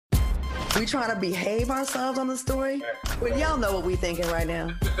We trying to behave ourselves on the story? Well, y'all know what we thinking right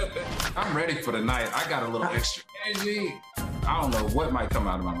now. I'm ready for the night. I got a little extra energy. I don't know what might come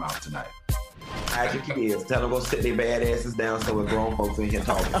out of my mouth tonight. Hide your kids. Tell them go sit their bad asses down so we're grown folks in here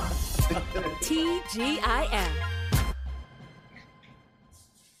talking. TGIF.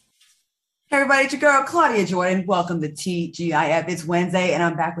 Hey everybody, it's your girl Claudia Jordan. Welcome to TGIF. It's Wednesday, and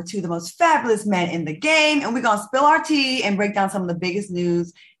I'm back with two of the most fabulous men in the game. And we're going to spill our tea and break down some of the biggest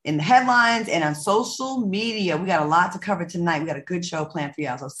news in the headlines and on social media. We got a lot to cover tonight. We got a good show planned for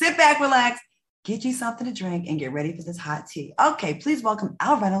y'all. So sit back, relax, get you something to drink, and get ready for this hot tea. Okay, please welcome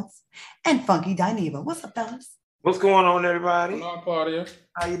Al Reynolds and Funky Dineva. What's up, fellas? What's going on, everybody? Hello, Claudia.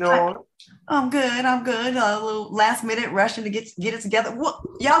 How you doing? I'm good. A little last minute rushing to get it together. What?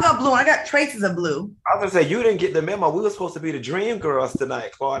 Y'all got blue. I got traces of blue. I was gonna say you didn't get the memo. We were supposed to be the Dream Girls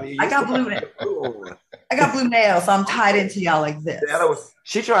tonight, Claudia. I got blue. I got blue nails, so I'm tied into y'all like this.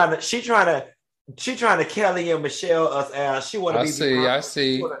 She trying to Kelly and Michelle us out. She want to be. I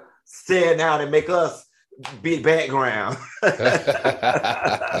see. Stand down and make us be background.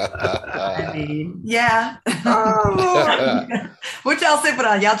 I mean, yeah. What y'all sipping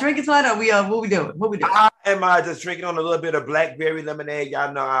on? Y'all drinking tonight? Or what we doing? I am just drinking on a little bit of blackberry lemonade.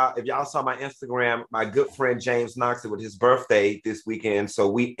 Y'all know if y'all saw my Instagram, my good friend James Knox, it was his birthday this weekend. So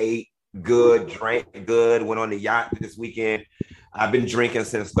we ate good, drank good, went on the yacht this weekend. I've been drinking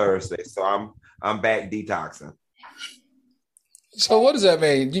since Thursday, so I'm back detoxing. So what does that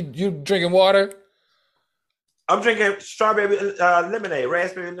mean? You drinking water? I'm drinking strawberry lemonade,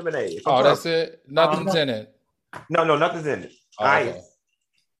 raspberry lemonade. Oh, that's it? Nothing's in it? No, nothing's in it. Okay.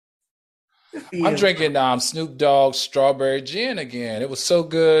 I'm drinking Snoop Dogg strawberry gin again. It was so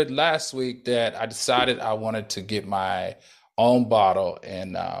good last week that I decided I wanted to get my own bottle.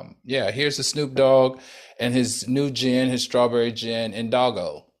 And here's the Snoop Dogg and his new gin, his strawberry gin in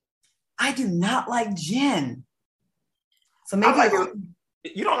Doggo. I do not like gin. So maybe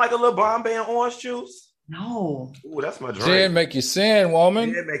you don't like a little Bombay and orange juice? No. Ooh, that's my drink. Gin make you sin,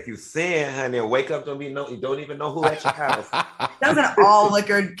 woman. Gin make you sin, honey. And wake up, you don't even know who at your house. Doesn't all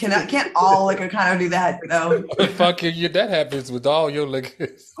liquor can't all liquor kind of do that though? Fuck you, that happens with all your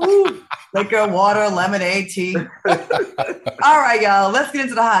liquors. Ooh, liquor, water, lemonade, tea. All right, y'all. Let's get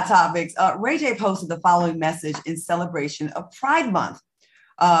into the hot topics. Ray J posted the following message in celebration of Pride Month.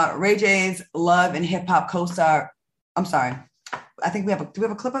 Ray J's Love and Hip Hop co-star. I'm sorry. I think do we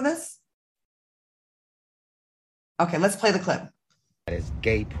have a clip of this? Okay, let's play the clip. It's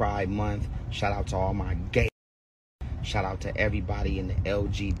Gay Pride Month. Shout out to all my gay. Shout out to everybody in the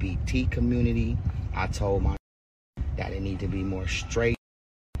LGBT community. I told my that it need to be more straight,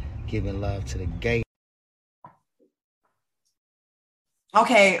 giving love to the gay.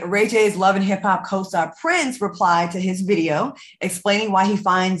 Okay, Ray J's Love and Hip Hop co-star Prince replied to his video explaining why he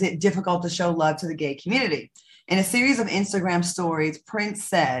finds it difficult to show love to the gay community. In a series of Instagram stories, Prince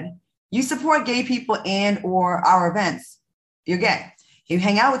said, "You support gay people and or our events, you're gay. You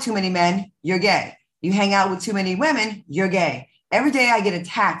hang out with too many men, you're gay. You hang out with too many women, you're gay. Every day I get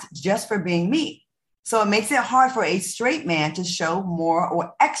attacked just for being me. So it makes it hard for a straight man to show more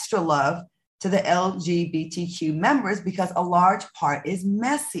or extra love to the LGBTQ members because a large part is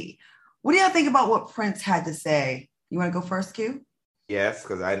messy." What do y'all think about what Prince had to say? You want to go first, Q? Yes,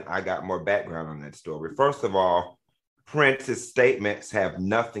 because I got more background on that story. First of all, Prince's statements have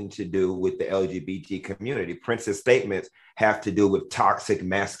nothing to do with the LGBT community. Prince's statements have to do with toxic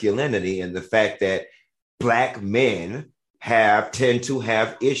masculinity and the fact that Black men tend to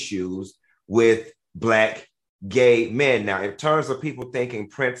have issues with Black gay men. Now, in terms of people thinking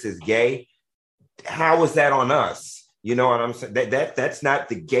Prince is gay, how is that on us? You know what I'm saying? That's not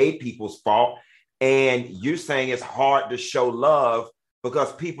the gay people's fault. And you're saying it's hard to show love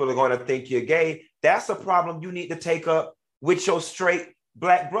because people are going to think you're gay. That's a problem you need to take up with your straight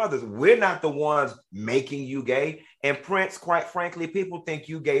Black brothers. We're not the ones making you gay. And Prince, quite frankly, people think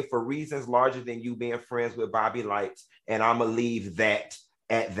you gay for reasons larger than you being friends with Bobby Lights. And I'm going to leave that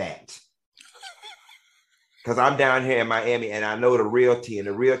at that. Because I'm down here in Miami and I know the realty, and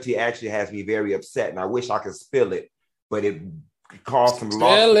the realty actually has me very upset. And I wish I could spill it, but it caused some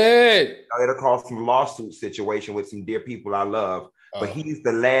lawsuit. It'll cause some lawsuit situation with some dear people I love. But he's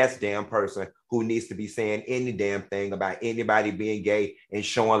the last damn person who needs to be saying any damn thing about anybody being gay and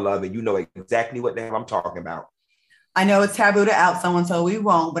showing love. And you know exactly what the hell I'm talking about. I know it's taboo to out someone, so we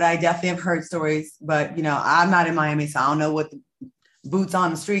won't, but I definitely have heard stories. But, I'm not in Miami, so I don't know what the boots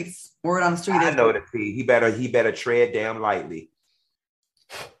on the streets, word on the street is. I know the P. He better tread damn lightly.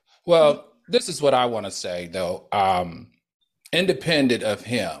 Well, this is what I want to say, though. Independent of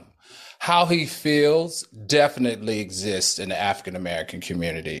him, how he feels definitely exists in the African American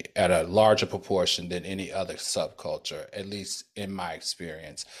community at a larger proportion than any other subculture, at least in my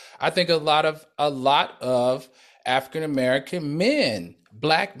experience. I think a lot of African American men,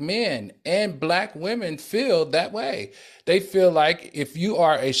 Black men and Black women feel that way. They feel like if you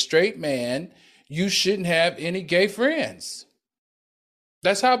are a straight man, you shouldn't have any gay friends.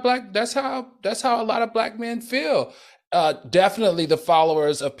 That's how a lot of Black men feel. Definitely the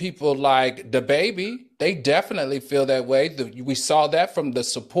followers of people like DaBaby, they definitely feel that way. We saw that from the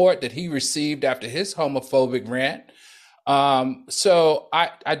support that he received after his homophobic rant. So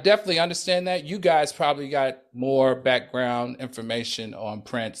I definitely understand that. You guys probably got more background information on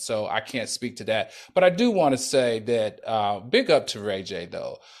Prince, so I can't speak to that. But I do want to say that big up to Ray J,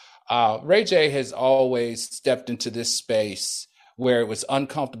 though. Ray J has always stepped into this space where it was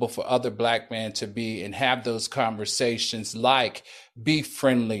uncomfortable for other Black men to be and have those conversations like be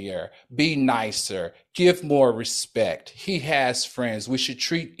friendlier, be nicer, give more respect. He has friends. We should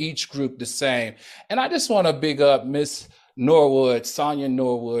treat each group the same. And I just want to big up Miss Norwood, Sonia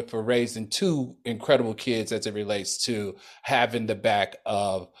Norwood, for raising two incredible kids as it relates to having the back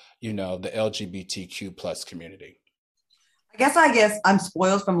of, the LGBTQ plus community. I guess I'm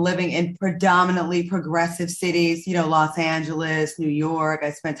spoiled from living in predominantly progressive cities, Los Angeles, New York.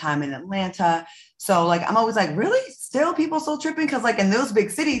 I spent time in Atlanta. So I'm always like, really? Still people still tripping? Because in those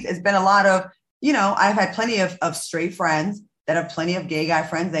big cities, it's been a lot of, I've had plenty of straight friends that have plenty of gay guy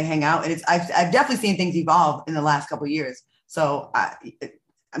friends. They hang out. And I've definitely seen things evolve in the last couple of years. So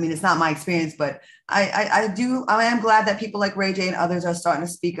it's not my experience, but I am glad that people like Ray J and others are starting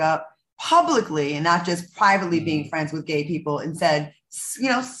to speak up publicly and not just privately being friends with gay people, and said,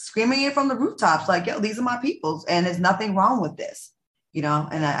 screaming it from the rooftops, like, yo, these are my peoples and there's nothing wrong with this, and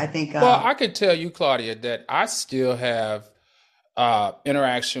I think. Well, I could tell you, Claudia, that I still have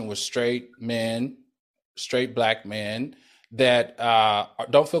interaction with straight Black men that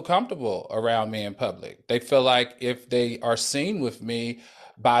don't feel comfortable around me in public. They feel like if they are seen with me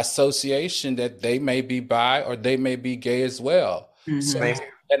by association that they may be bi or they may be gay as well. Mm-hmm. So,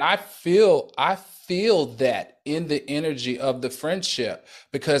 and I feel that in the energy of the friendship,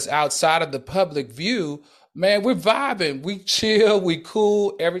 because outside of the public view, man, we're vibing, we chill, we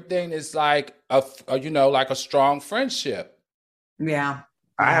cool. Everything is like like a strong friendship. Yeah.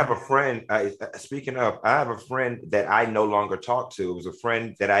 I have a friend, speaking of, I have a friend that I no longer talk to. It was a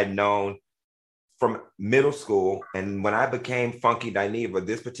friend that I'd known from middle school. And when I became Funky Dineva,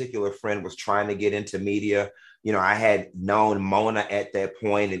 this particular friend was trying to get into media. I had known Mona at that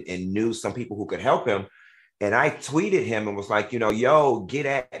point and knew some people who could help him. And I tweeted him and was like, yo, get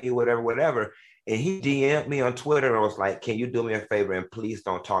at me, whatever. And he DM'd me on Twitter and was like, can you do me a favor and please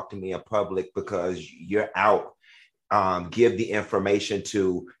don't talk to me in public because you're out. Give the information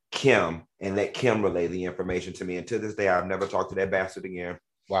to Kim and let Kim relay the information to me. And to this day, I've never talked to that bastard again.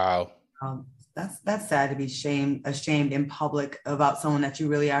 Wow. That's sad to be ashamed in public about someone that you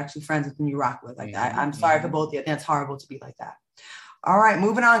really are actually friends with and you rock with like that. I'm sorry for both of you. That's horrible to be like that. All right,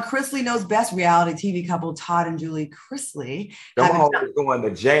 moving on. Chrisley Knows Best reality TV couple Todd and Julie Chrisley. They're always going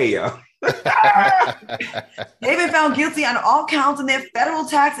to jail. They've been found guilty on all counts in their federal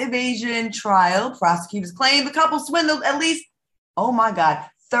tax evasion trial. Prosecutors claim the couple swindled at least,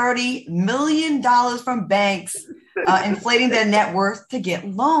 $30 million from banks, inflating their net worth to get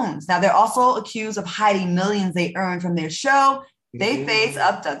loans. Now, they're also accused of hiding millions they earned from their show. They face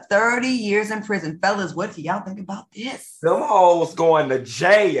up to 30 years in prison. Fellas, what do y'all think about this? Them hoes going to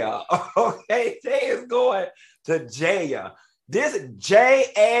jail. Okay, they is going to jail. This Jaya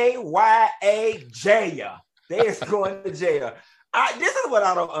jail. They is going to jail. This is what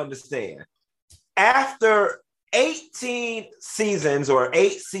I don't understand. After 18 seasons or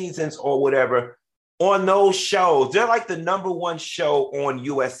 8 seasons or whatever on those shows, they're like the number one show on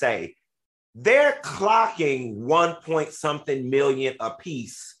USA. They're clocking 1 million a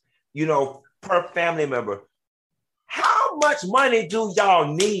piece, per family member. How much money do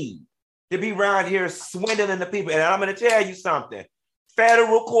y'all need to be around here swindling the people? And I'm going to tell you something.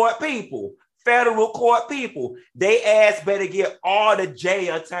 Federal court people, they ass better get all the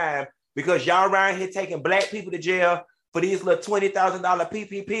jail time because y'all around here taking Black people to jail for these little $20,000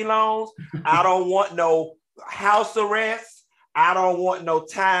 PPP loans. I don't want no house arrest. I don't want no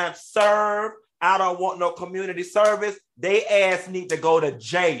time served. I don't want no community service. They ass need to go to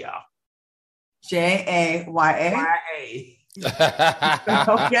jail. Jaya. Y-A.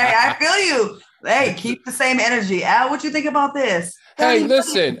 Okay, I feel you. Hey, keep the same energy. Al, what you think about this? Hey,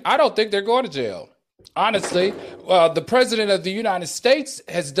 listen, I don't think they're going to jail. Honestly, the president of the United States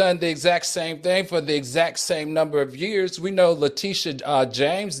has done the exact same thing for the exact same number of years. We know Letitia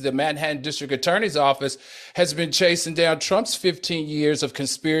James, the Manhattan District Attorney's Office, has been chasing down Trump's 15 years of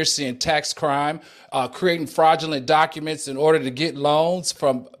conspiracy and tax crime, creating fraudulent documents in order to get loans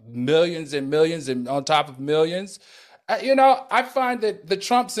from millions and millions and on top of millions. I find that the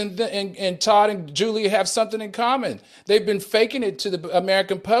Trumps and Todd and Julie have something in common. They've been faking it to the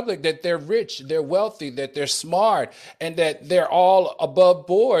American public that they're rich, they're wealthy, that they're smart, and that they're all above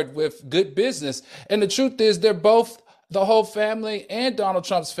board with good business. And the truth is, they're both, the whole family and Donald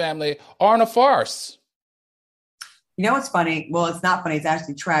Trump's family, are in a farce. You know what's funny? Well, it's not funny. It's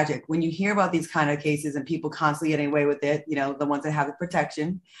actually tragic. When you hear about these kind of cases and people constantly getting away with it, the ones that have the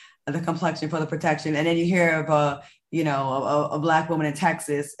protection, the complexion for the protection, and then you hear of a Black woman in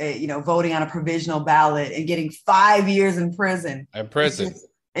Texas, voting on a provisional ballot and getting 5 years in prison.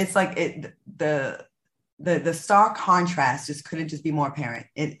 It's like the stark contrast just couldn't just be more apparent.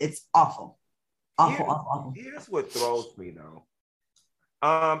 It's awful. Awful. Here's what throws me though.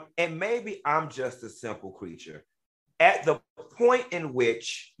 And maybe I'm just a simple creature. At the point in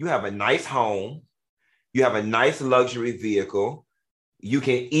which you have a nice home, you have a nice luxury vehicle, you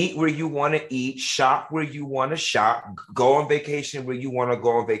can eat where you want to eat, shop where you want to shop, go on vacation where you want to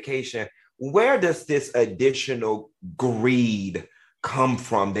go on vacation. Where does this additional greed come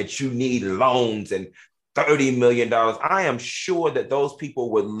from that you need loans and $30 million? I am sure that those people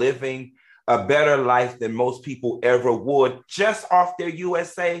were living a better life than most people ever would just off their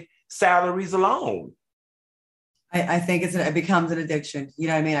USA salaries alone. I think it becomes an addiction. You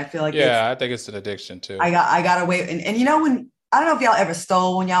know what I mean? I feel like I think it's an addiction too. I got away. And when, I don't know if y'all ever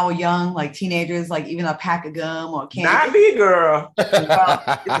stole when y'all were young, like teenagers, like even a pack of gum or candy. Not me, girl.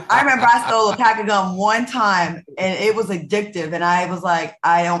 I remember I stole a pack of gum one time and it was addictive. And I was like,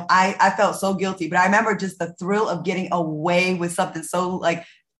 I felt so guilty, but I remember just the thrill of getting away with something. So like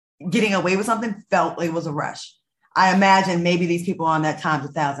getting away with something felt like it was a rush. I imagine maybe these people on that times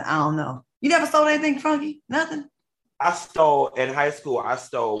 1,000. I don't know. You never stole anything, Frankie? Nothing? I stole in high school. I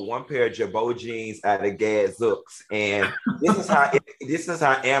stole one pair of Jabot jeans at a Gadzooks, and this is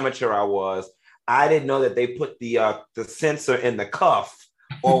how amateur I was. I didn't know that they put the sensor in the cuff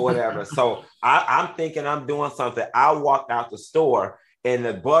or whatever. So I'm thinking I'm doing something. I walked out the store, and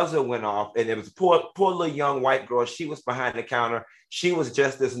the buzzer went off, and it was poor little young white girl. She was behind the counter. She was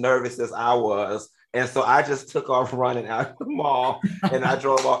just as nervous as I was. And so I just took off running out of the mall and I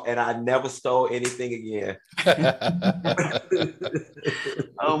drove off and I never stole anything again.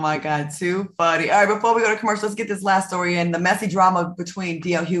 Oh my God, too funny. All right, before we go to commercial, let's get this last story in. The messy drama between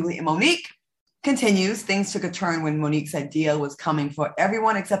DL Hughley and Monique continues. Things took a turn when Monique said DL was coming for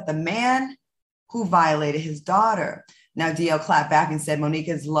everyone except the man who violated his daughter. Now DL clapped back and said Monique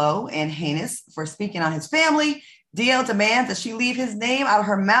is low and heinous for speaking on his family. DL demands that she leave his name out of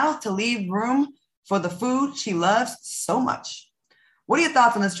her mouth to leave room for the food she loves so much. What are your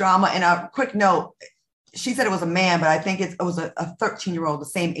thoughts on this drama? And a quick note, she said it was a man, but I think it was a 13-year-old, the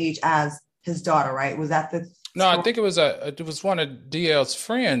same age as his daughter, right? Was that the... No, I think it was one of DL's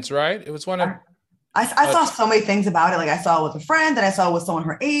friends, right? It was one of... I saw so many things about it. Like I saw it with a friend and I saw it with someone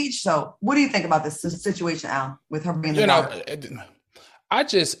her age. So what do you think about this situation, Al, with her being the daughter?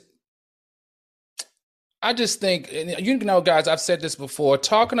 I just think, guys, I've said this before,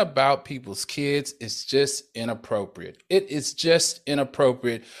 talking about people's kids is just inappropriate. It is just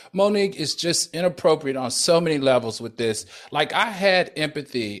inappropriate. Monique is just inappropriate on so many levels with this. Like I had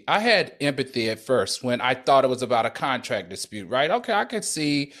empathy at first when I thought it was about a contract dispute, right? Okay, I could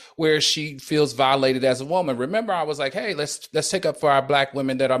see where she feels violated as a woman. Remember, I was like, hey, let's take up for our Black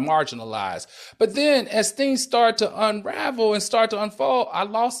women that are marginalized. But then as things start to unravel and start to unfold, I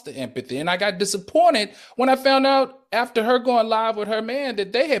lost the empathy and I got disappointed when I found out after her going live with her man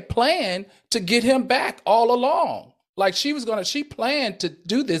that they had planned to get him back all along. Like she planned to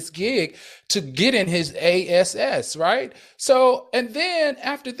do this gig to get in his ASS, right? So, and then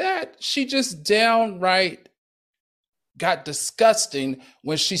after that, she just downright got disgusting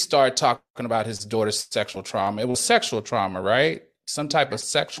when she started talking about his daughter's sexual trauma. It was sexual trauma, right? Some type of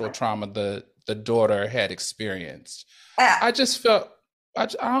sexual trauma the daughter had experienced. I just felt, I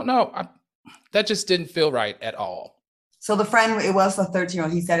don't know. That just didn't feel right at all. So the friend, it was a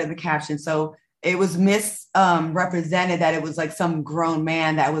 13-year-old, he said in the caption. So it was misrepresented that it was like some grown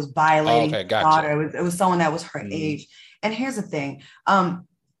man that was violating his daughter. It was someone that was her age. And here's the thing.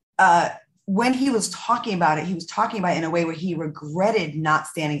 When he was talking about it, he was talking about it in a way where he regretted not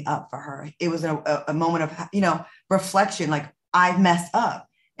standing up for her. It was a moment of, reflection, like I messed up.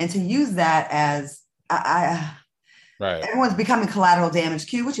 And to use that as, right. Everyone's becoming collateral damage.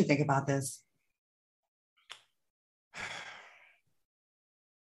 Q, what you think about this?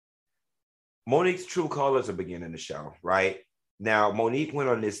 Monique's true colors are beginning to show, right? Now, Monique went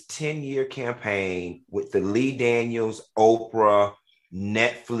on this 10-year campaign with the Lee Daniels, Oprah,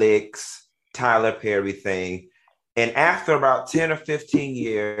 Netflix, Tyler Perry thing. And after about 10 or 15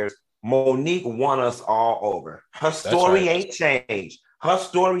 years, Monique won us all over. Her story ain't changed. Her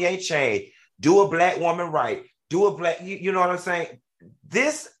story ain't changed. Do a black woman right. Do a black, you know what I'm saying?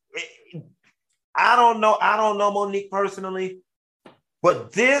 This, I don't know Monique personally,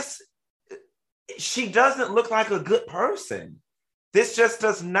 but this, she doesn't look like a good person. This just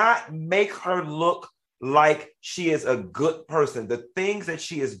does not make her look like she is a good person. The things that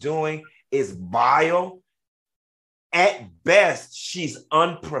she is doing is vile. At best, she's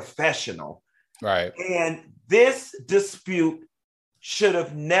unprofessional. Right. And this dispute should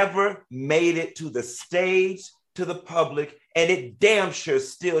have never made it to the stage, to the public, and it damn sure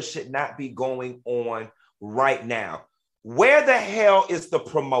still should not be going on right now. Where the hell is the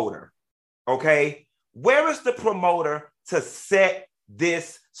promoter? Okay? Where is the promoter to set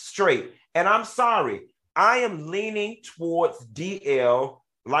this straight? And I'm sorry, I am leaning towards DL,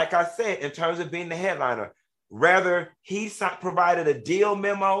 like I said, in terms of being the headliner. Rather, he provided a deal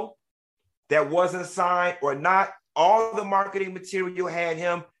memo that wasn't signed or not. All the marketing material had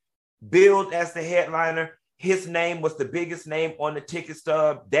him billed as the headliner. His name was the biggest name on the ticket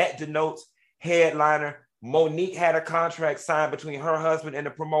stub. That denotes headliner. Monique had a contract signed between her husband and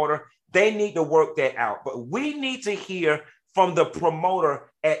the promoter. They need to work that out. But we need to hear from the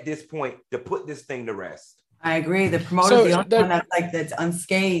promoter at this point to put this thing to rest. I agree. The promoter's the only one that's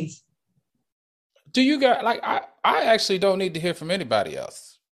unscathed. Do you guys I actually don't need to hear from anybody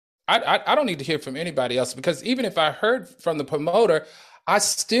else. I don't need to hear from anybody else, because even if I heard from the promoter, I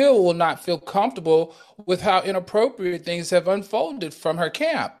still will not feel comfortable with how inappropriate things have unfolded from her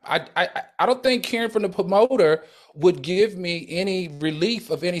camp. I don't think hearing from the promoter would give me any relief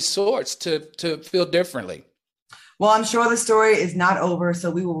of any sorts to feel differently. Well, I'm sure the story is not over,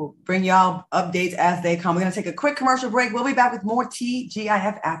 so we will bring y'all updates as they come. We're going to take a quick commercial break. We'll be back with more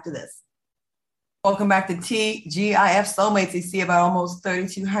TGIF after this. Welcome back to TGIF Soulmates. We see about almost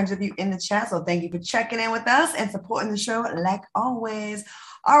 3,200 of you in the chat, so thank you for checking in with us and supporting the show like always.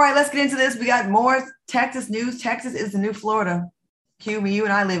 All right, let's get into this. We got more Texas news. Texas is the new Florida. Q, you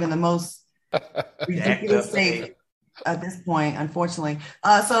and I live in the most ridiculous state at this point, unfortunately.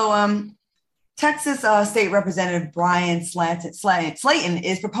 Texas State Representative Brian Slayton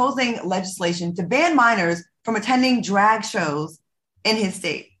is proposing legislation to ban minors from attending drag shows in his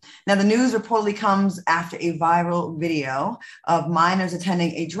state. Now, the news reportedly comes after a viral video of minors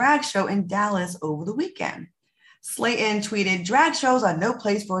attending a drag show in Dallas over the weekend. Slayton tweeted, "Drag shows are no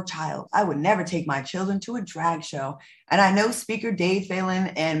place for a child. I would never take my children to a drag show. And I know Speaker Dave Phelan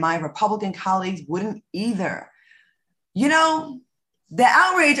and my Republican colleagues wouldn't either." You know, the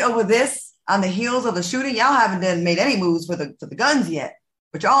outrage over this on the heels of the shooting, y'all haven't made any moves for the guns yet,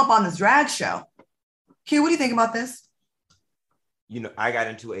 but y'all up on this drag show. Q, what do you think about this? You know, I got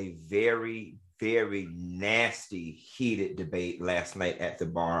into a very, very nasty, heated debate last night at the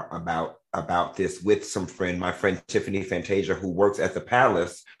bar about this with my friend Tiffany Fantasia, who works at the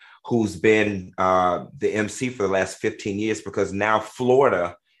Palace, who's been the MC for the last 15 years, because now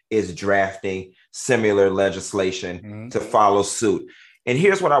Florida is drafting similar legislation to follow suit. And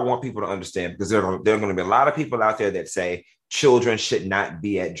here's what I want people to understand, because there are going to be a lot of people out there that say children should not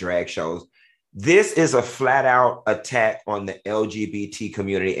be at drag shows. This is a flat out attack on the LGBT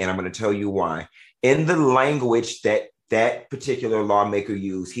community, and I'm going to tell you why. In the language that particular lawmaker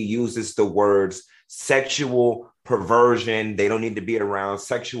used, he uses the words sexual perversion. They don't need to be around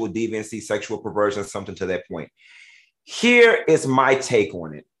sexual deviancy, sexual perversion, something to that point. Here is my take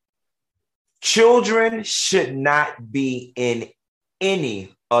on it. Children should not be in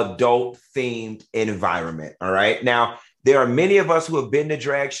any adult-themed environment, all right? Now, there are many of us who have been to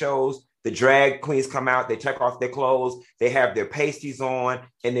drag shows. The drag queens come out, they take off their clothes, they have their pasties on,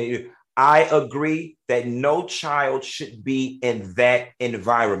 and I agree that no child should be in that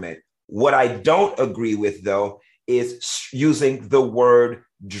environment. What I don't agree with, though, is using the word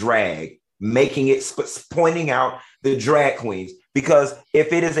drag, making it, pointing out the drag queens. Because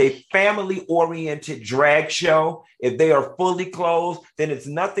if it is a family-oriented drag show, if they are fully clothed, then it's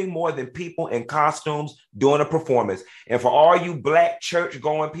nothing more than people in costumes doing a performance. And for all you Black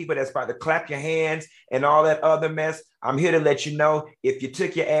church-going people that's about to clap your hands and all that other mess, I'm here to let you know, if you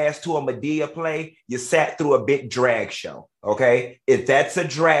took your ass to a Medea play, you sat through a big drag show, okay? If that's a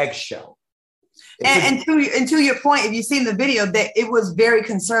drag show. And to your point, if you've seen the video, that it was very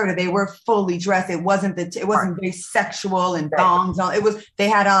conservative. They were fully dressed. It wasn't very sexual and thongs on. It was, they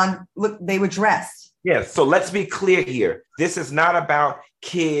had on, look, they were dressed. Yes. So let's be clear here. This is not about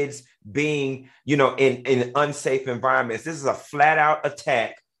kids being, in unsafe environments. This is a flat out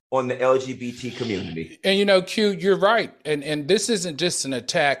attack on the LGBT community. And Q, you're right. And this isn't just an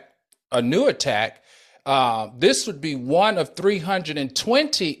attack, a new attack. This would be one of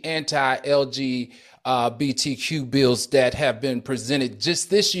 320 anti-LGBTQ bills that have been presented just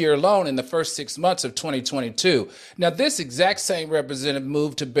this year alone in the first 6 months of 2022. Now, this exact same representative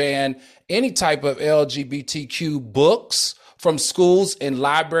moved to ban any type of LGBTQ books from schools and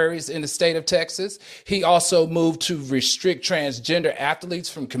libraries in the state of Texas. He also moved to restrict transgender athletes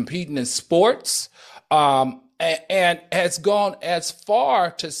from competing in sports, and has gone as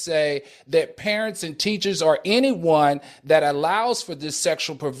far to say that parents and teachers or anyone that allows for this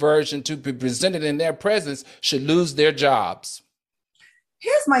sexual perversion to be presented in their presence should lose their jobs.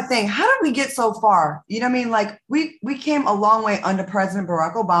 Here's my thing. How did we get so far? You know what I mean? Like we came a long way under President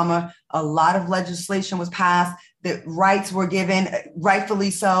Barack Obama. A lot of legislation was passed. The rights were given, rightfully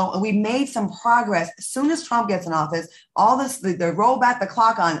so. And we made some progress. As soon as Trump gets in office, all this, they roll back the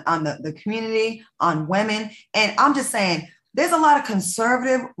clock on the community, on women. And I'm just saying, there's a lot of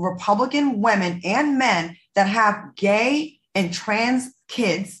conservative Republican women and men that have gay and trans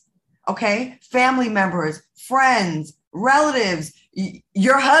kids, okay? Family members, friends, relatives,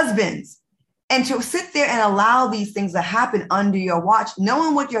 your husbands. And to sit there and allow these things to happen under your watch,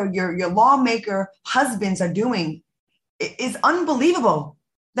 knowing what your lawmaker husbands are doing, is unbelievable.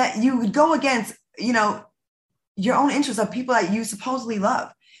 That you would go against, your own interests of people that you supposedly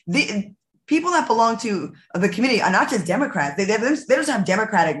love. The people that belong to the community are not just Democrats. They don't have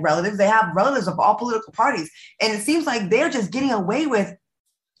Democratic relatives. They have relatives of all political parties. And it seems like they're just getting away with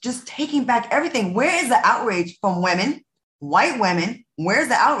just taking back everything. Where is the outrage from women? White women, where's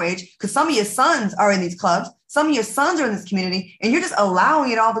the outrage? Because some of your sons are in these clubs, some of your sons are in this community, and you're just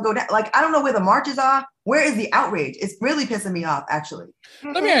allowing it all to go down. Like, I don't know where the marches are. Where is the outrage? It's really pissing me off, actually.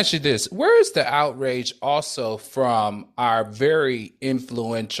 Let me ask you this. Where is the outrage also from our very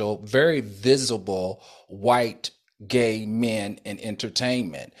influential, very visible white gay men in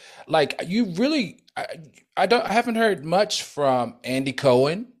entertainment? Like, you really, I haven't heard much from Andy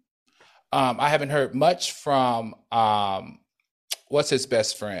Cohen. I haven't heard much from what's his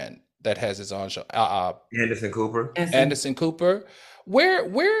best friend that has his own show? Anderson Cooper. Anderson Cooper.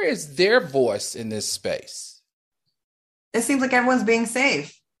 Where is their voice in this space? It seems like everyone's being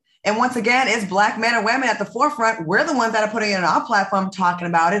safe. And once again, it's Black men and women at the forefront. We're the ones that are putting it on our platform, talking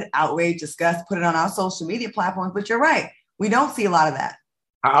about it, outrage, discuss, put it on our social media platforms. But you're right. We don't see a lot of that.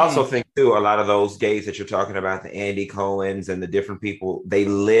 I also think, too, a lot of those gays that you're talking about, the Andy Cohens and the different people, they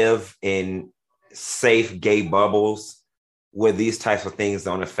live in safe gay bubbles where these types of things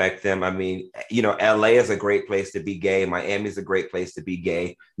don't affect them. I mean, LA is a great place to be gay. Miami is a great place to be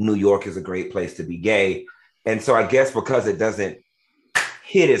gay. New York is a great place to be gay. And so I guess because it doesn't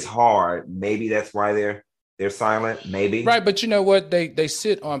hit as hard, maybe that's why they're silent, maybe. Right, but you know what? They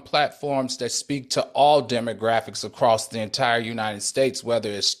sit on platforms that speak to all demographics across the entire United States,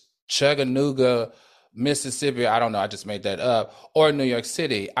 whether it's Chattanooga, Mississippi, I don't know, I just made that up, or New York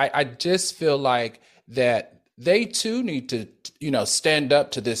City. I just feel like that they too need to, stand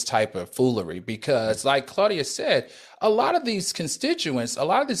up to this type of foolery because, like Claudia said, a lot of these constituents, a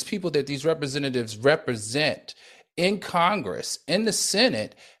lot of these people that these representatives represent in Congress, in the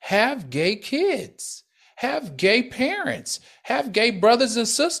Senate, have gay kids, have gay parents, have gay brothers and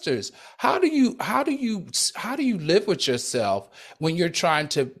sisters. How do you live with yourself when you're trying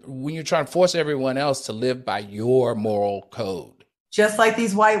to force everyone else to live by your moral code? Just like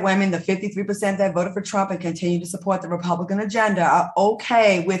these white women, the 53% that voted for Trump and continue to support the Republican agenda are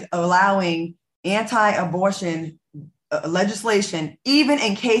okay with allowing anti-abortion legislation, even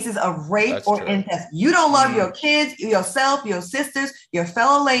in cases of rape or incest. You don't love your kids, yourself, your sisters, your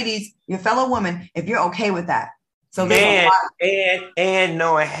fellow ladies, your fellow women, if you're okay with that. So and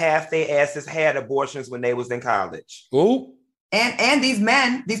knowing half their asses had abortions when they was in college. Ooh. And these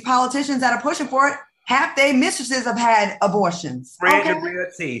men, these politicians that are pushing for it, half their mistresses have had abortions. Spread the real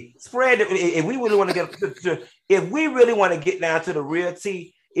tea. If we really want to get down to the real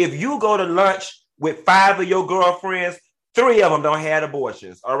tea, if you go to lunch with 5 of your girlfriends, 3 of them don't have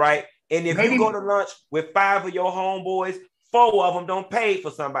abortions, all right? And if you go to lunch with 5 of your homeboys, 4 of them don't pay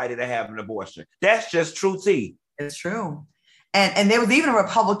for somebody to have an abortion. That's just true tea. It's true. And there was even a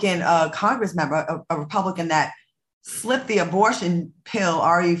Republican Congress member, a Republican that slipped the abortion pill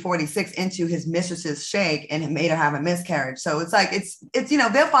RE46 into his mistress's shake and it made her have a miscarriage. So it's like, it's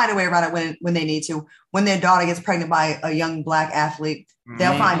they'll find a way around it when they need to. When their daughter gets pregnant by a young Black athlete,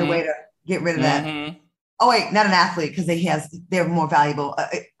 they'll find a way to get rid of that. Oh wait, not an athlete, because they're more valuable.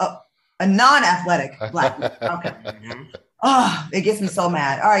 A non-athletic Black. Okay. Oh, it gets me so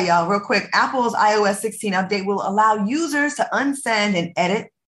mad. All right, y'all, real quick. Apple's iOS 16 update will allow users to unsend and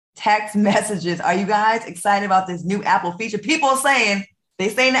edit text messages. Are you guys excited about this new Apple feature? People are saying,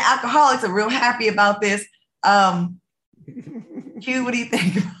 the alcoholics are real happy about this. Q, what do you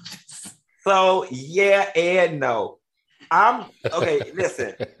think about this? So, yeah and no. I'm okay.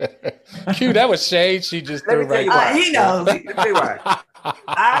 Listen, Q, that was shade she just threw right there. He knows. Let me tell you why.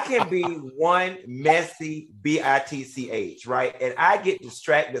 I can be one messy bitch, right? And I get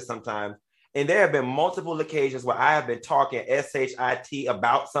distracted sometimes. And there have been multiple occasions where I have been talking shit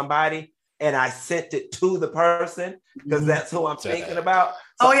about somebody, and I sent it to the person because that's who I'm thinking about.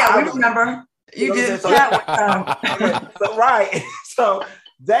 So we remember. You did that. So right. So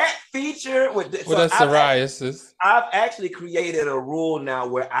that feature with psoriasis. I've actually created a rule now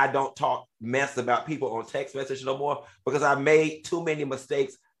where I don't talk mess about people on text message no more because I made too many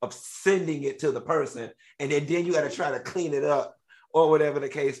mistakes of sending it to the person, and then you got to try to clean it up or whatever the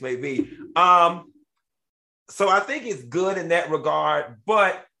case may be. So I think it's good in that regard,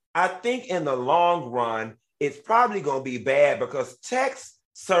 but I think in the long run, it's probably going to be bad because texts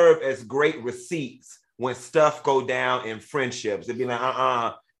serve as great receipts when stuff go down in friendships. It'd be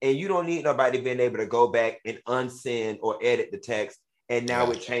like, and you don't need nobody being able to go back and unsend or edit the text, and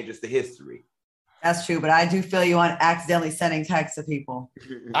now it changes the history. That's true, but I do feel you on accidentally sending texts to people.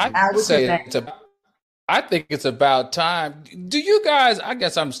 I think it's about time. Do you guys,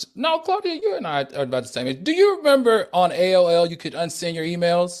 Claudia, you and I are about the same age. Do you remember on AOL, you could unsend your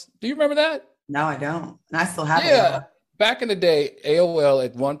emails? Do you remember that? No, I don't. And I still have it. Back in the day, AOL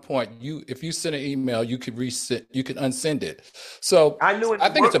at one point, if you sent an email, you could unsend it. So I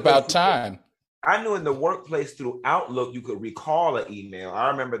think it's about time. I knew in the workplace through Outlook, you could recall an email. I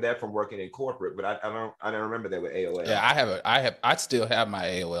remember that from working in corporate, but I don't remember that with AOL. Yeah, I still have my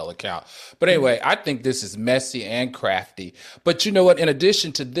AOL account. But anyway, I think this is messy and crafty. But you know what? In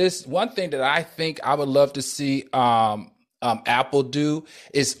addition to this, one thing that I think I would love to see Apple do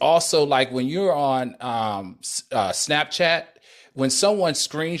is also like when you're on Snapchat, when someone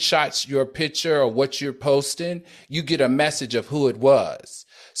screenshots your picture or what you're posting, you get a message of who it was.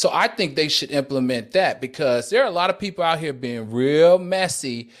 So I think they should implement that because there are a lot of people out here being real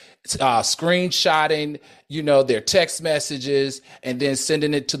messy, screenshotting, their text messages and then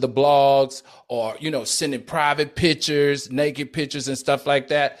sending it to the blogs or, sending private pictures, naked pictures and stuff like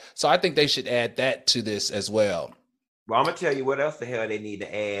that. So I think they should add that to this as well. Well, I'm going to tell you what else the hell they need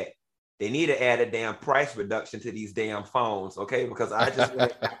to add. They need to add a damn price reduction to these damn phones, okay? Because I just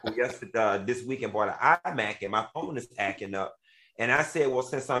went this week and bought an iMac and my phone is acting up. And I said, well,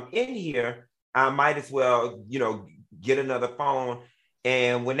 since I'm in here, I might as well, get another phone.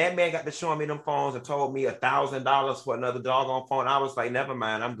 And when that man got to showing me them phones and told me $1,000 for another doggone phone, I was like, never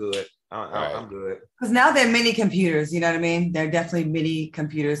mind, I'm good. I'm good. Because now they're mini computers, you know what I mean? They're definitely mini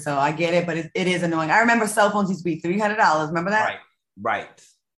computers. So I get it, but it is annoying. I remember cell phones used to be $300. Remember that? Right.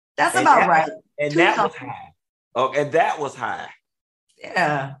 That's about right. And that was high. Oh, and that was high.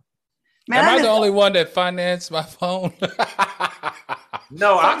 Yeah. Man, Am I the only one that financed my phone?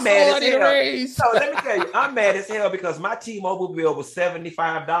 No, I'm mad as hell. So let me tell you, I'm mad as hell because my T-Mobile bill was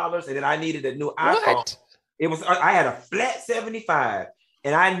 $75, and then I needed a new iPhone. I had a flat 75,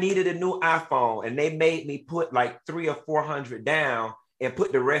 and I needed a new iPhone, and they made me put like $300 or $400 down and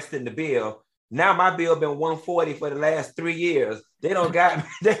put the rest in the bill. Now my bill been $140 for the last 3 years. They don't got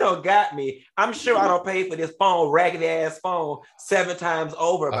me. I'm sure I don't pay for this phone, raggedy ass phone, 7 times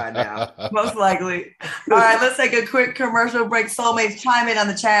over by now. Most likely. All right, let's take a quick commercial break. Soulmates, chime in on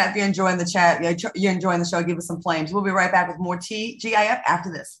the chat if you're enjoying the chat. You're enjoying the show. Give us some flames. We'll be right back with more TGIF after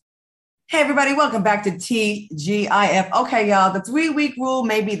this. Hey, everybody, welcome back to TGIF. Okay, y'all, the 3-week rule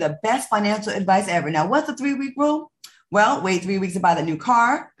may be the best financial advice ever. Now, what's the 3-week rule? Well, wait 3 weeks to buy the new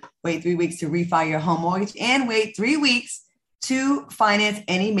car, wait 3 weeks to refi your home mortgage, and wait 3 weeks to finance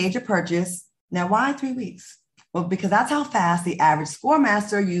any major purchase. Now, why 3 weeks? Well, because that's how fast the average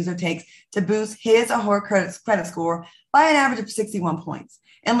ScoreMaster user takes to boost his or her credit score by an average of 61 points.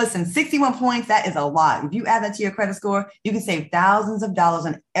 And listen, 61 points, that is a lot. If you add that to your credit score, you can save thousands of dollars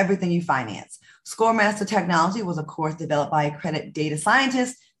on everything you finance. ScoreMaster technology was, of course, developed by a credit data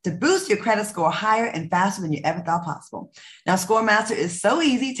scientist to boost your credit score higher and faster than you ever thought possible. Now, ScoreMaster is so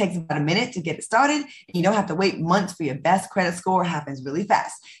easy. It takes about a minute to get it started, and you don't have to wait months for your best credit score. It happens really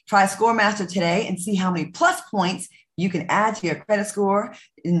fast. Try ScoreMaster today and see how many plus points you can add to your credit score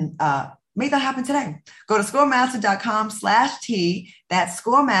and make that happen today. Go to scoremaster.com/T. That's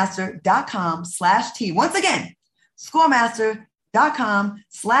scoremaster.com/T. Once again,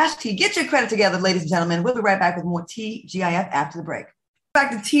 scoremaster.com/T. Get your credit together, ladies and gentlemen. We'll be right back with more TGIF after the break.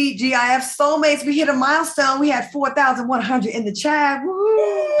 Back to TGIF Soulmates. We hit a milestone. We had 4,100 in the chat.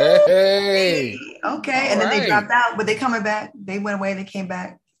 Woo! Hey. Okay. And then they dropped out, but they coming back. They went away. They came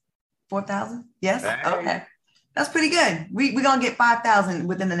back. 4,000? Yes? Hey. Okay. That's pretty good. We're going to get 5,000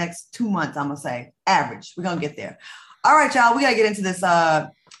 within the next 2 months, I'm going to say. Average. We're going to get there. All right, y'all. We got to get into this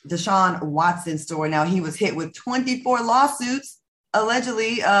Deshaun Watson story. Now, he was hit with 24 lawsuits,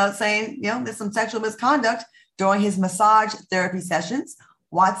 allegedly saying, there's some sexual misconduct during his massage therapy sessions.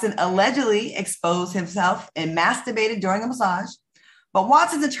 Watson allegedly exposed himself and masturbated during a massage. But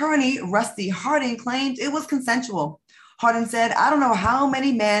Watson's attorney, Rusty Harding, claimed it was consensual. Harding said, I don't know how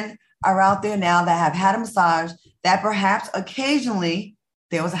many men are out there now that have had a massage that perhaps occasionally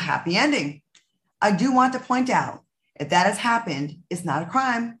there was a happy ending. I do want to point out, if that has happened, it's not a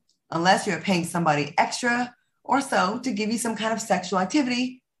crime unless you're paying somebody extra or so to give you some kind of sexual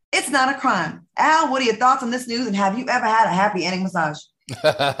activity. It's not a crime. Al, what are your thoughts on this news? And have you ever had a happy ending massage?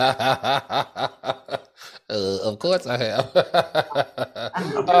 Of course I have.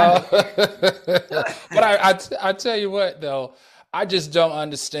 But I tell you what, though, I just don't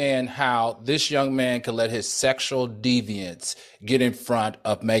understand how this young man could let his sexual deviance get in front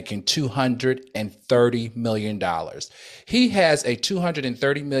of making $230 million. He has a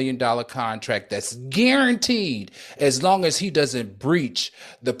 $230 million contract that's guaranteed as long as he doesn't breach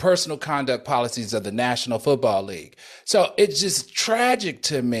the personal conduct policies of the National Football League. So it's just tragic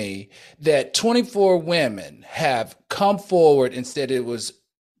to me that 24 women have come forward and said it was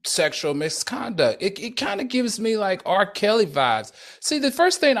sexual misconduct. It kind of gives me like R. Kelly vibes. See, the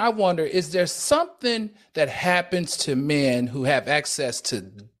first thing I wonder is there something that happens to men who have access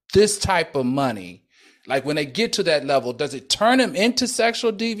to this type of money? Like when they get to that level, does it turn them into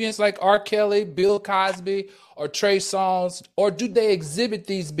sexual deviants like R. Kelly, Bill Cosby, or Trey Songz? Or do they exhibit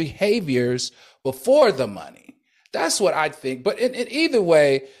these behaviors before the money? That's what I think. But in either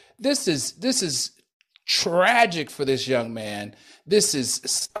way, this is tragic for this young man. This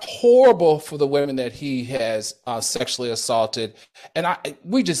is horrible for the women that he has sexually assaulted. And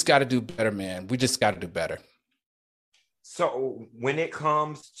we just got to do better, man. We just got to do better. So when it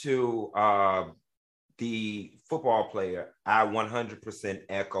comes to the football player, I 100%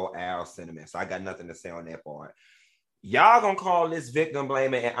 echo Al's sentiments. I got nothing to say on that part. Y'all gonna call this victim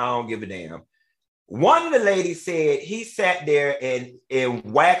blaming, and I don't give a damn. One of the ladies said he sat there and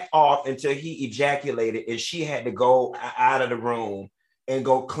whacked off until he ejaculated, and she had to go out of the room and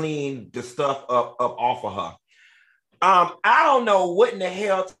go clean the stuff up off of her. I don't know what in the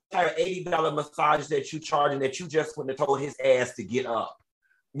hell type of $80 massage that you charging that you just wouldn't have told his ass to get up.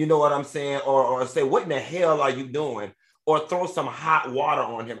 You know what I'm saying? Or say, what in the hell are you doing? Or throw some hot water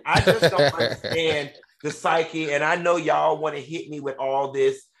on him. I just don't understand the psyche. And I know y'all want to hit me with all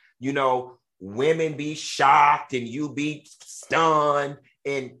this, women be shocked and you be stunned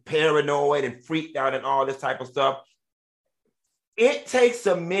and paranoid and freaked out and all this type of stuff. It takes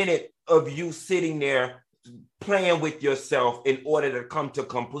a minute of you sitting there playing with yourself in order to come to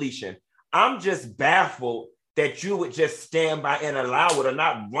completion. I'm just baffled that you would just stand by and allow it or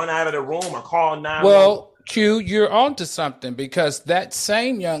not run out of the room or call 911. Well, Q, you're onto something because that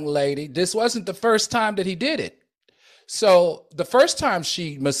same young lady, this wasn't the first time that he did it. So the first time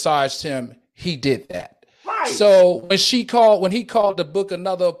she massaged him, he did that. Right. So when he called to book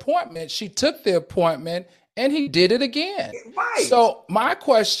another appointment, she took the appointment and he did it again. Right. So my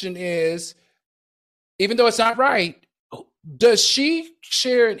question is, even though it's not right, does she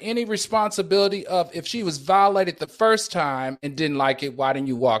share in any responsibility of if she was violated the first time and didn't like it, why didn't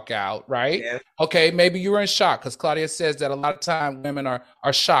you walk out, right? Yeah. Okay, maybe you were in shock because Claudia says that a lot of times women are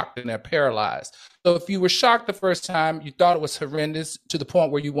shocked and they're paralyzed. So if you were shocked the first time, you thought it was horrendous to the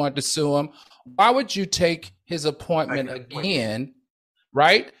point where you wanted to sue him, why would you take his appointment again,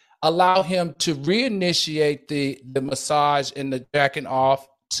 right? Allow him to reinitiate the massage and the jacking off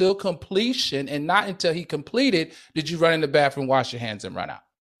till completion, and not until he completed did you run in the bathroom, wash your hands, and run out.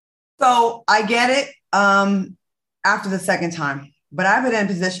 So I get it after the second time, but I've been in a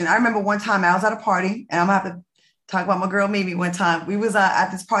position. I remember one time I was at a party, and I'm gonna have to talk about my girl Mimi one time. We was at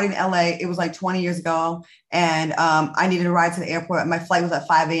this party in LA. It was like 20 years ago, and I needed a ride to the airport. My flight was at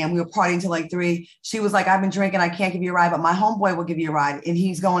 5 a.m. We were partying till like 3. She was like, I've been drinking. I can't give you a ride, but my homeboy will give you a ride, and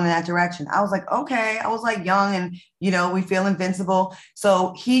he's going in that direction. I was like, okay. I was like young, and we feel invincible.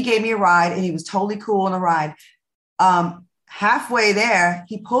 So he gave me a ride, and he was totally cool on the ride. Halfway there,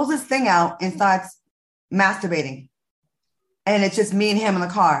 he pulls his thing out and starts masturbating, and it's just me and him in the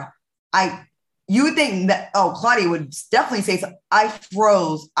car. You would think that, Claudia would definitely say so. I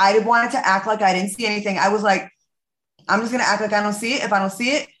froze. I wanted to act like I didn't see anything. I was like, I'm just going to act like I don't see it. If I don't see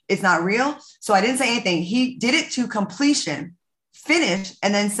it, it's not real. So I didn't say anything. He did it to completion finished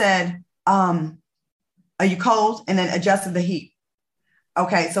and then said, are you cold? And then adjusted the heat.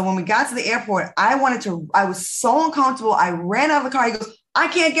 Okay, so when we got to the airport, I was so uncomfortable. I ran out of the car. He goes, I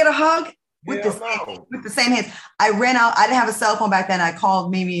can't get a hug with the same hands. I ran out. I didn't have a cell phone back then. I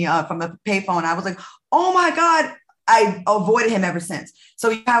called Mimi from the payphone. I was like, oh my God. I avoided him ever since. So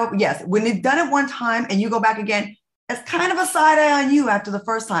yes, when you've done it one time and you go back again, it's kind of a side eye on you after the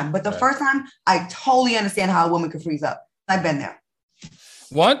first time. But the first time, I totally understand how a woman could freeze up. I've been there.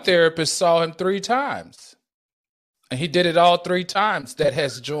 One therapist saw him 3 times. And he did it all 3 times that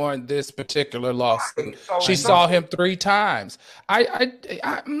has joined this particular lawsuit. She saw him 3 times.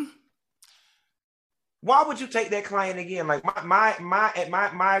 Why would you take that client again? Like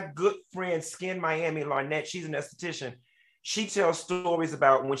my good friend, Skin Miami, Larnett, she's an esthetician. She tells stories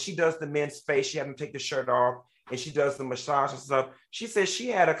about when she does the men's face, she had them take the shirt off and she does the massage and stuff. She says she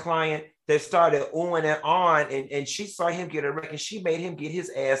had a client that started oohing and on and she saw him get erect and she made him get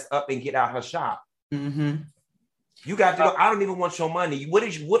his ass up and get out her shop. Mm-hmm. You got to go. I don't even want your money. What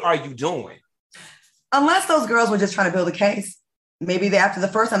are you doing? Unless those girls were just trying to build a case. Maybe after the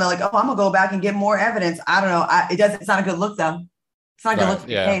first time, they're like, oh, I'm going to go back and get more evidence. I don't know. It's not a good look, though. It's not a good look for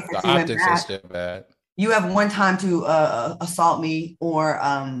the case. The optics are still bad. You have one time to assault me or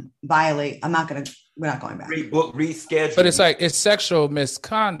violate. We're not going back. Reschedule. But it's sexual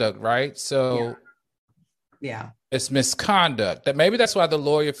misconduct, right? So yeah. It's misconduct. Maybe that's why the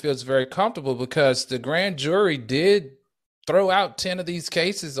lawyer feels very comfortable because the grand jury did throw out 10 of these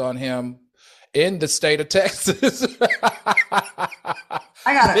cases on him in the state of Texas.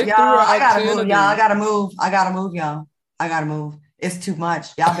 I gotta move. It's too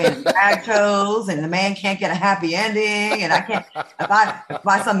much. Y'all been drag shows and the man can't get a happy ending. And I can't, if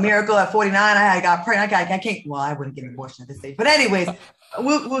by some miracle at 49, I got pregnant. I can't, well, I wouldn't get an abortion at this stage. But anyways,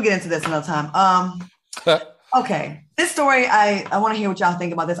 we'll get into this another time. Okay, this story, I want to hear what y'all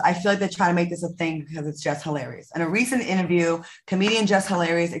think about this. I feel like they're trying to make this a thing because it's just hilarious. In a recent interview, comedian Jess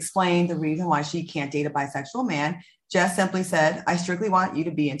Hilarious explained the reason why she can't date a bisexual man. Jess simply said, I strictly want you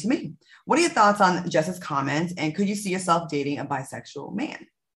to be into me. What are your thoughts on Jess's comments? And could you see yourself dating a bisexual man?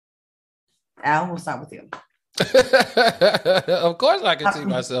 Al, we'll start with you. Of course I can see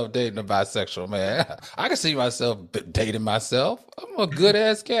myself dating a bisexual man. I can see myself dating myself. I'm a good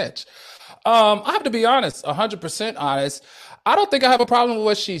ass catch. I have to be honest, 100% honest. I don't think I have a problem with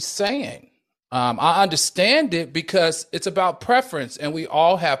what she's saying. I understand it because it's about preference and we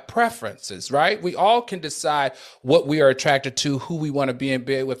all have preferences, right? We all can decide what we are attracted to, who we want to be in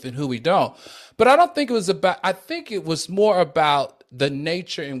bed with and who we don't. But I don't think it was about, I think it was more about the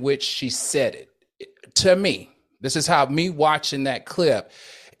nature in which she said it. To me, this is how me watching that clip,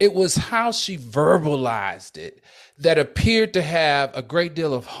 it was how she verbalized it that appeared to have a great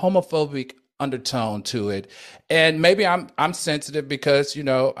deal of homophobic undertone to it. And maybe I'm sensitive because, you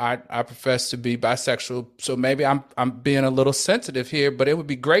know, I profess to be bisexual. So maybe I'm being a little sensitive here, but it would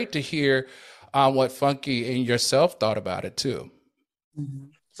be great to hear what Funky and yourself thought about it too. Mm-hmm.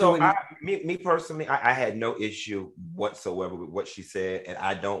 So me personally, I had no issue whatsoever with what she said. And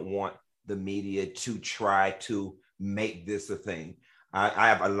I don't want the media to try to make this a thing. I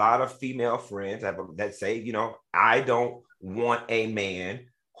have a lot of female friends that say, you know, I don't want a man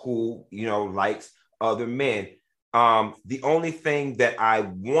who, you know, likes other men. The only thing that I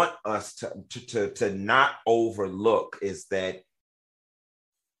want us to not overlook is that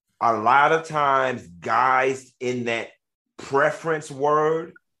a lot of times guys in that preference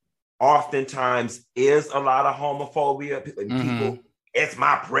word oftentimes is a lot of homophobia. People, it's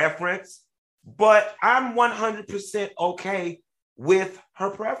my preference, but I'm 100% okay with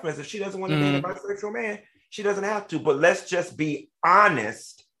her preference. If she doesn't want to date a bisexual man, she doesn't have to. But let's just be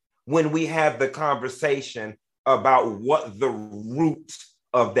honest when we have the conversation about what the root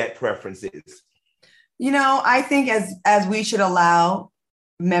of that preference is. You know, I think as we should allow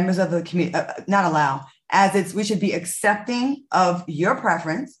members of the community, we should be accepting of your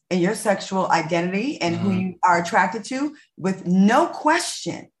preference and your sexual identity and who you are attracted to with no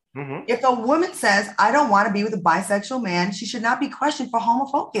question. Mm-hmm. If a woman says, I don't want to be with a bisexual man, she should not be questioned for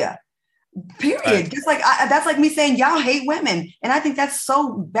homophobia. Period. Right. Just like that's like me saying y'all hate women. And I think that's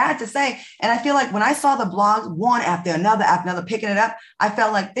so bad to say. And I feel like when I saw the blogs one after another picking it up, I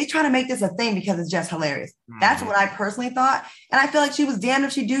felt like they try to make this a thing because it's just hilarious. Mm-hmm. That's what I personally thought. And I feel like she was damned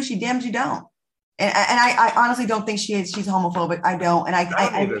if she do, she damned if she don't. And I honestly don't think she's homophobic. I don't. And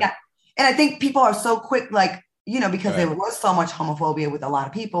I think people are so quick, like, you know, because there was so much homophobia with a lot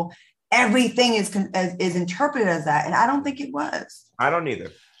of people, everything is interpreted as that. And I don't think it was. I don't either.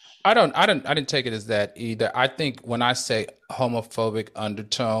 I didn't take it as that either. I think when I say homophobic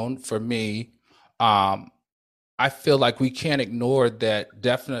undertone, for me, I I feel like we can't ignore that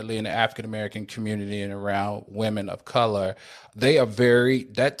definitely in the African American community and around women of color,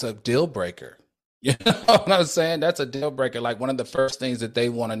 that's a deal breaker. You know what I'm saying? That's a deal breaker. Like one of the first things that they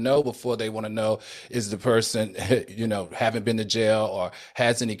want to know before they want to know is the person, haven't been to jail or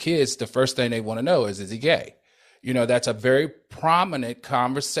has any kids. The first thing they want to know is he gay? That's a very prominent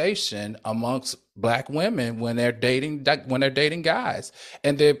conversation amongst Black women when they're dating guys.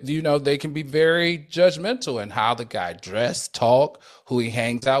 And they can be very judgmental in how the guy dress, talk, who he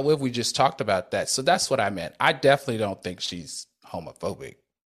hangs out with. We just talked about that. So that's what I meant. I definitely don't think she's homophobic.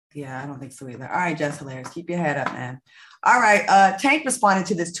 Yeah, I don't think so either. All right, Jess Hilarious. Keep your head up, man. All right. Tank responded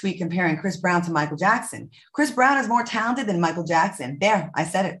to this tweet comparing Chris Brown to Michael Jackson. Chris Brown is more talented than Michael Jackson. There, I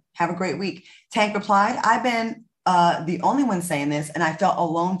said it. Have a great week. Tank replied, I've been the only one saying this, and I felt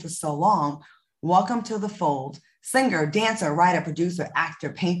alone for so long. Welcome to the fold. Singer, dancer, writer, producer,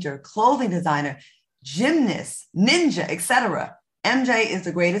 actor, painter, clothing designer, gymnast, ninja, etc. MJ is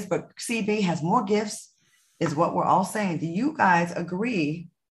the greatest, but CB has more gifts, is what we're all saying. Do you guys agree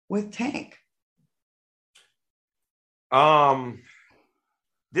with Tank?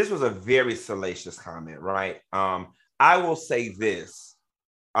 This was a very salacious comment, right? I will say this.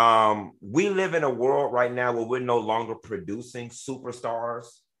 We live in a world right now where we're no longer producing superstars.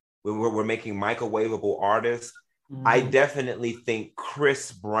 We're making microwavable artists. I definitely think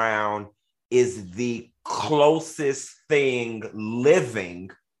Chris Brown is the closest thing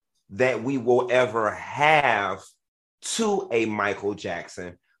living that we will ever have to a Michael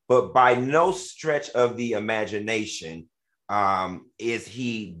Jackson, but by no stretch of the imagination is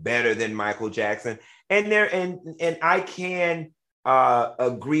he better than Michael Jackson. And I can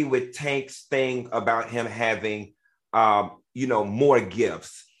agree with Tank's thing about him having more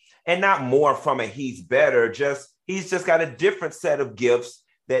gifts, and not more from a he's better, he's just got a different set of gifts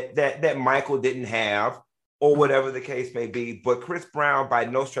that Michael didn't have, or whatever the case may be. But Chris Brown, by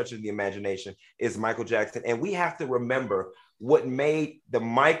no stretch of the imagination, is Michael Jackson. And we have to remember what made the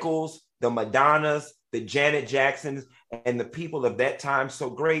Michaels, the Madonnas, the Janet Jacksons, and the people of that time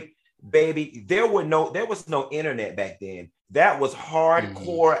so great. Baby, there was no internet back then. That was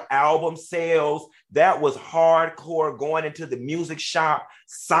hardcore album sales. That was hardcore going into the music shop,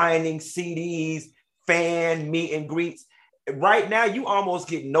 signing CDs, fan meet and greets. Right now, you almost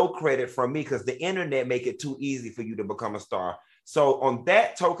get no credit from me because the internet make it too easy for you to become a star. So on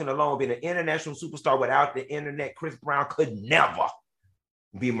that token alone, being an international superstar without the internet, Chris Brown could never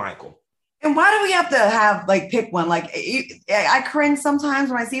be Michael. And why do we have to pick one? Like, I cringe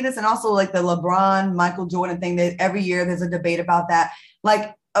sometimes when I see this, and also like the LeBron, Michael Jordan thing, that every year there's a debate about that.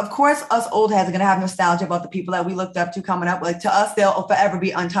 Like, of course, us old heads are going to have nostalgia about the people that we looked up to coming up. Like, to us, they'll forever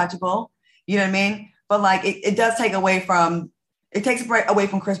be untouchable. You know what I mean? But like, it does take away from, it takes away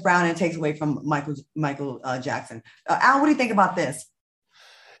from Chris Brown, and it takes away from Michael Jackson. Al, what do you think about this?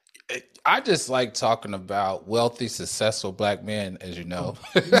 I just like talking about wealthy, successful Black men, as you know.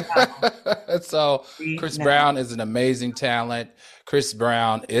 So Chris Brown is an amazing talent. Chris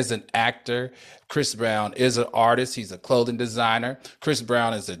Brown is an actor. Chris Brown is an artist. He's a clothing designer. Chris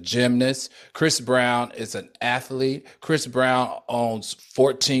Brown is a gymnast. Chris Brown is an athlete. Chris Brown owns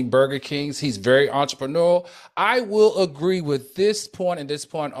 14 Burger Kings. He's very entrepreneurial. I will agree with this point and this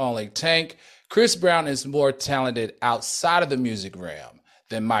point only. Tank, Chris Brown is more talented outside of the music realm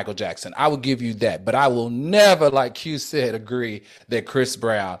than Michael Jackson. I will give you that, but I will never, like Q said, agree that Chris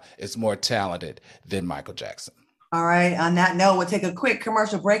Brown is more talented than Michael Jackson. All right. On that note, we'll take a quick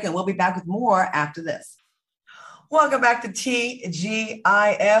commercial break, and we'll be back with more after this. Welcome back to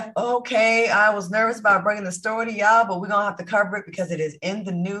TGIF. Okay, I was nervous about bringing the story to y'all, but we're going to have to cover it because it is in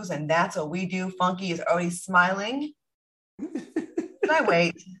the news, and that's what we do. Funky is already smiling. Can I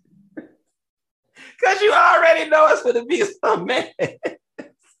wait? Because you already know it's going to be some man.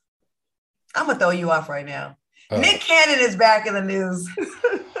 I'm going to throw you off right now. Nick Cannon is back in the news.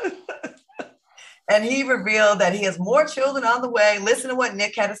 And he revealed that he has more children on the way. Listen to what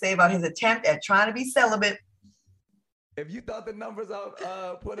Nick had to say about his attempt at trying to be celibate. If you thought the numbers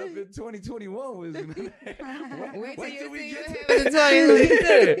I put up in 2021 was... wait till we get to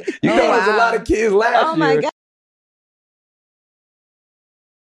it. You know, there's a lot of kids last year. Oh, my God.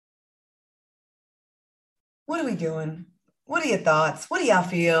 What are we doing? What are your thoughts? What do y'all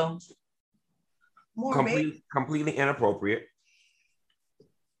feel? Completely inappropriate.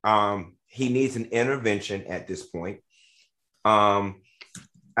 He needs an intervention at this point.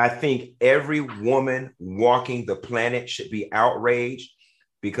 I think every woman walking the planet should be outraged,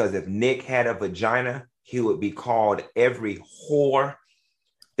 because if Nick had a vagina, he would be called every whore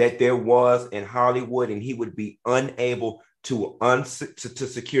that there was in Hollywood, and he would be unable to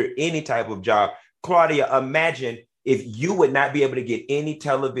secure any type of job. Claudia, imagine if you would not be able to get any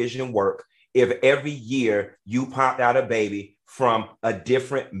television work if every year you popped out a baby from a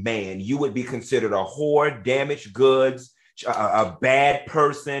different man. You would be considered a whore, damaged goods, a bad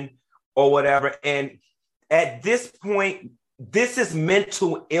person, or whatever. And at this point, this is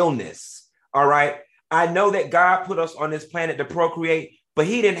mental illness. All right. I know that God put us on this planet to procreate, but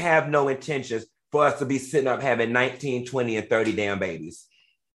he didn't have no intentions for us to be sitting up having 19, 20, and 30 damn babies.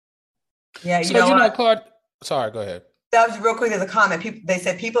 Yeah, So, Claude, sorry, go ahead. That was real quick. There's a comment. They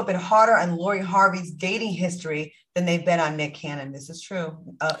said people have been harder on Lori Harvey's dating history than they've been on Nick Cannon. This is true.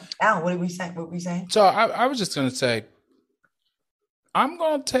 Al, what did we say? What were we saying? So I was just going to say, I'm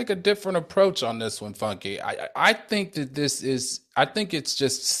going to take a different approach on this one, Funky. I think that I think it's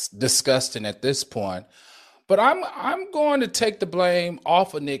just disgusting at this point. But I'm going to take the blame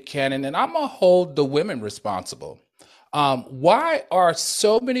off of Nick Cannon, and I'm going to hold the women responsible. Why are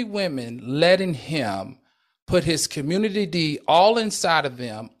so many women letting him put his community D all inside of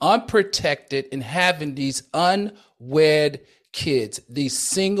them, unprotected, and having these unwed kids, these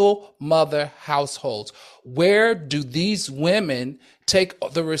single mother households? Where do these women take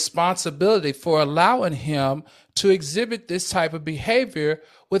the responsibility for allowing him to exhibit this type of behavior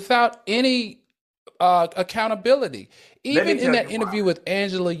without any accountability? Even in that interview with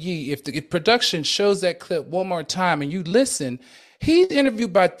Angela Yee, if production shows that clip one more time and you listen, he's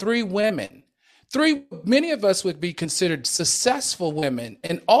interviewed by three women. Many of us would be considered successful women,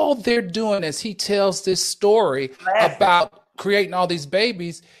 and all they're doing as he tells this story about creating all these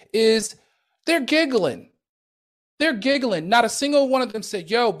babies is they're giggling. They're giggling. Not a single one of them said,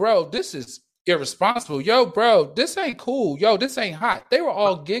 yo, bro, this is irresponsible. Yo, bro, this ain't cool. Yo, this ain't hot. They were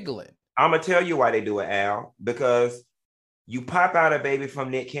all giggling. I'm going to tell you why they do it, Al, because you pop out a baby from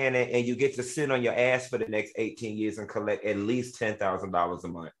Nick Cannon and you get to sit on your ass for the next 18 years and collect at least $10,000 a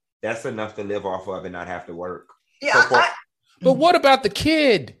month. That's enough to live off of and not have to work. Yeah, but what about the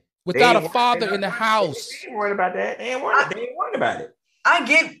kid without a father in the house? They ain't worried about that. They ain't worried about it. I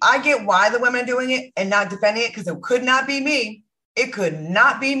get why the women are doing it and not defending it, because it could not be me. It could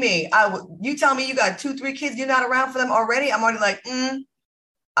not be me. You tell me you got 2-3 kids, you're not around for them already. I'm already like, I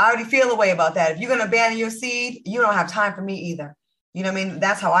already feel a way about that. If you're going to abandon your seed, you don't have time for me either. You know what I mean?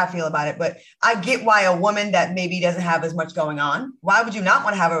 That's how I feel about it. But I get why a woman that maybe doesn't have as much going on, why would you not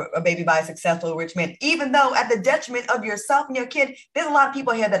want to have a baby by a successful rich man, even though at the detriment of yourself and your kid? There's a lot of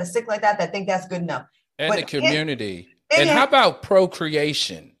people here that are sick like that think that's good enough. And the community. And how about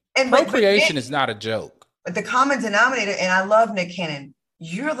procreation? Procreation is not a joke. But the common denominator, and I love Nick Cannon,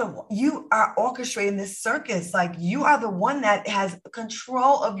 you are orchestrating this circus. Like, you are the one that has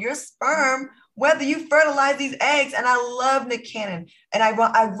control of your sperm, whether you fertilize these eggs. And I love Nick Cannon. And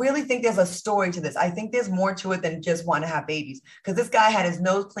I really think there's a story to this. I think there's more to it than just wanting to have babies, because this guy had his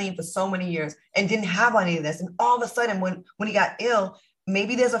nose clean for so many years and didn't have any of this. And all of a sudden, when he got ill,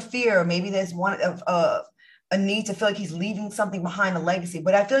 maybe there's a fear, maybe there's a need to feel like he's leaving something behind, a legacy.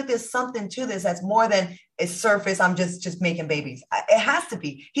 But I feel like there's something to this that's more than it's surface. I'm just making babies. It has to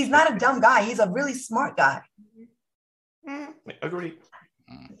be. He's not a dumb guy. He's a really smart guy. Agreed.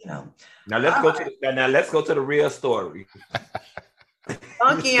 You know. Now let's go to the real story.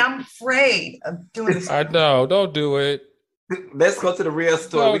 Funky, I'm afraid of doing this. I know. Don't do it. Let's go to the real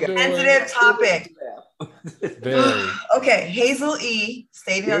story. We got sensitive topic. Very. Okay, Hazel E.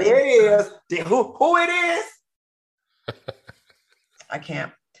 stated on who it is? I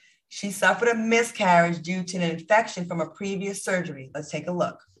can't. She suffered a miscarriage due to an infection from a previous surgery. Let's take a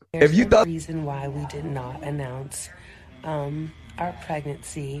look. There's no reason why we did not announce our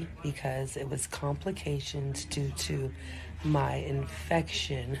pregnancy, because it was complications due to my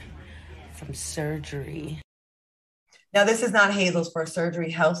infection from surgery. Now, this is not Hazel's first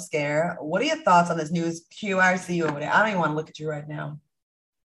surgery health scare. What are your thoughts on this news? Q, I see you over there. I don't even want to look at you right now.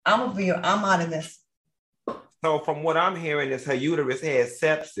 I'm out of this. So from what I'm hearing is her uterus had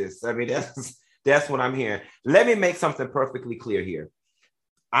sepsis. I mean, that's what I'm hearing. Let me make something perfectly clear here.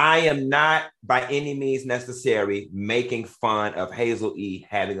 I am not by any means necessary making fun of Hazel E.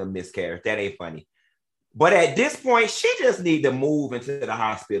 having a miscarriage. That ain't funny. But at this point, she just need to move into the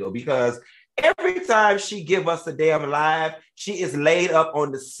hospital, because every time she give us a damn live, she is laid up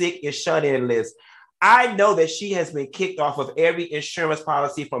on the sick and shut-in list. I know that she has been kicked off of every insurance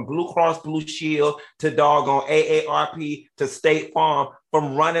policy, from Blue Cross Blue Shield to doggone AARP to State Farm,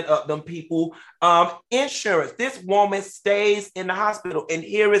 from running up them people insurance. This woman stays in the hospital. And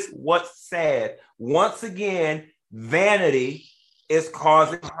here is what's sad. Once again, vanity is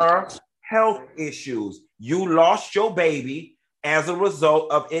causing her health issues. You lost your baby as a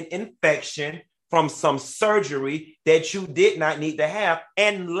result of an infection from some surgery that you did not need to have.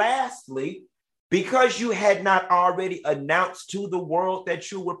 And lastly, because you had not already announced to the world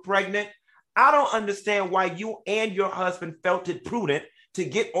that you were pregnant. I don't understand why you and your husband felt it prudent to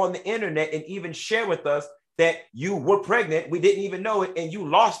get on the internet and even share with us that you were pregnant. We didn't even know it, and you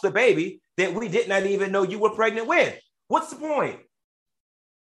lost the baby that we did not even know you were pregnant with. What's the point?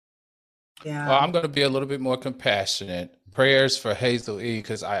 Yeah. Well, I'm going to be a little bit more compassionate. Prayers for Hazel E,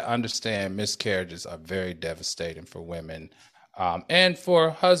 because I understand miscarriages are very devastating for women. And for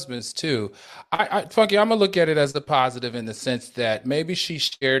husbands too. Funky, I'm gonna look at it as a positive in the sense that maybe she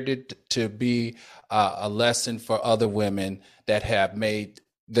shared it to be a lesson for other women that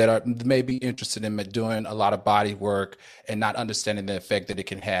are maybe interested in doing a lot of body work and not understanding the effect that it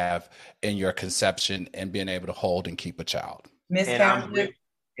can have in your conception and being able to hold and keep a child. Miscarriages.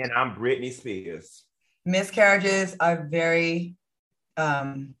 And I'm Britney Spears. Miscarriages are very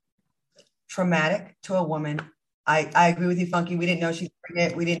traumatic to a woman. I agree with you, Funky. We didn't know she's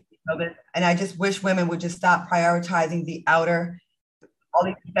pregnant. We didn't know this. And I just wish women would just stop prioritizing the outer, all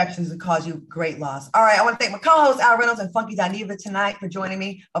these infections that cause you great loss. All right. I want to thank my co-hosts, Al Reynolds and Funky Dineva tonight for joining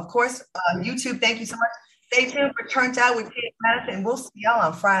me. Of course, YouTube, thank you so much. Stay tuned for Turned Out with Tia Madison, and we'll see y'all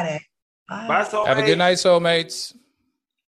on Friday. Bye. Bye, soulmates. Have a good night, soulmates.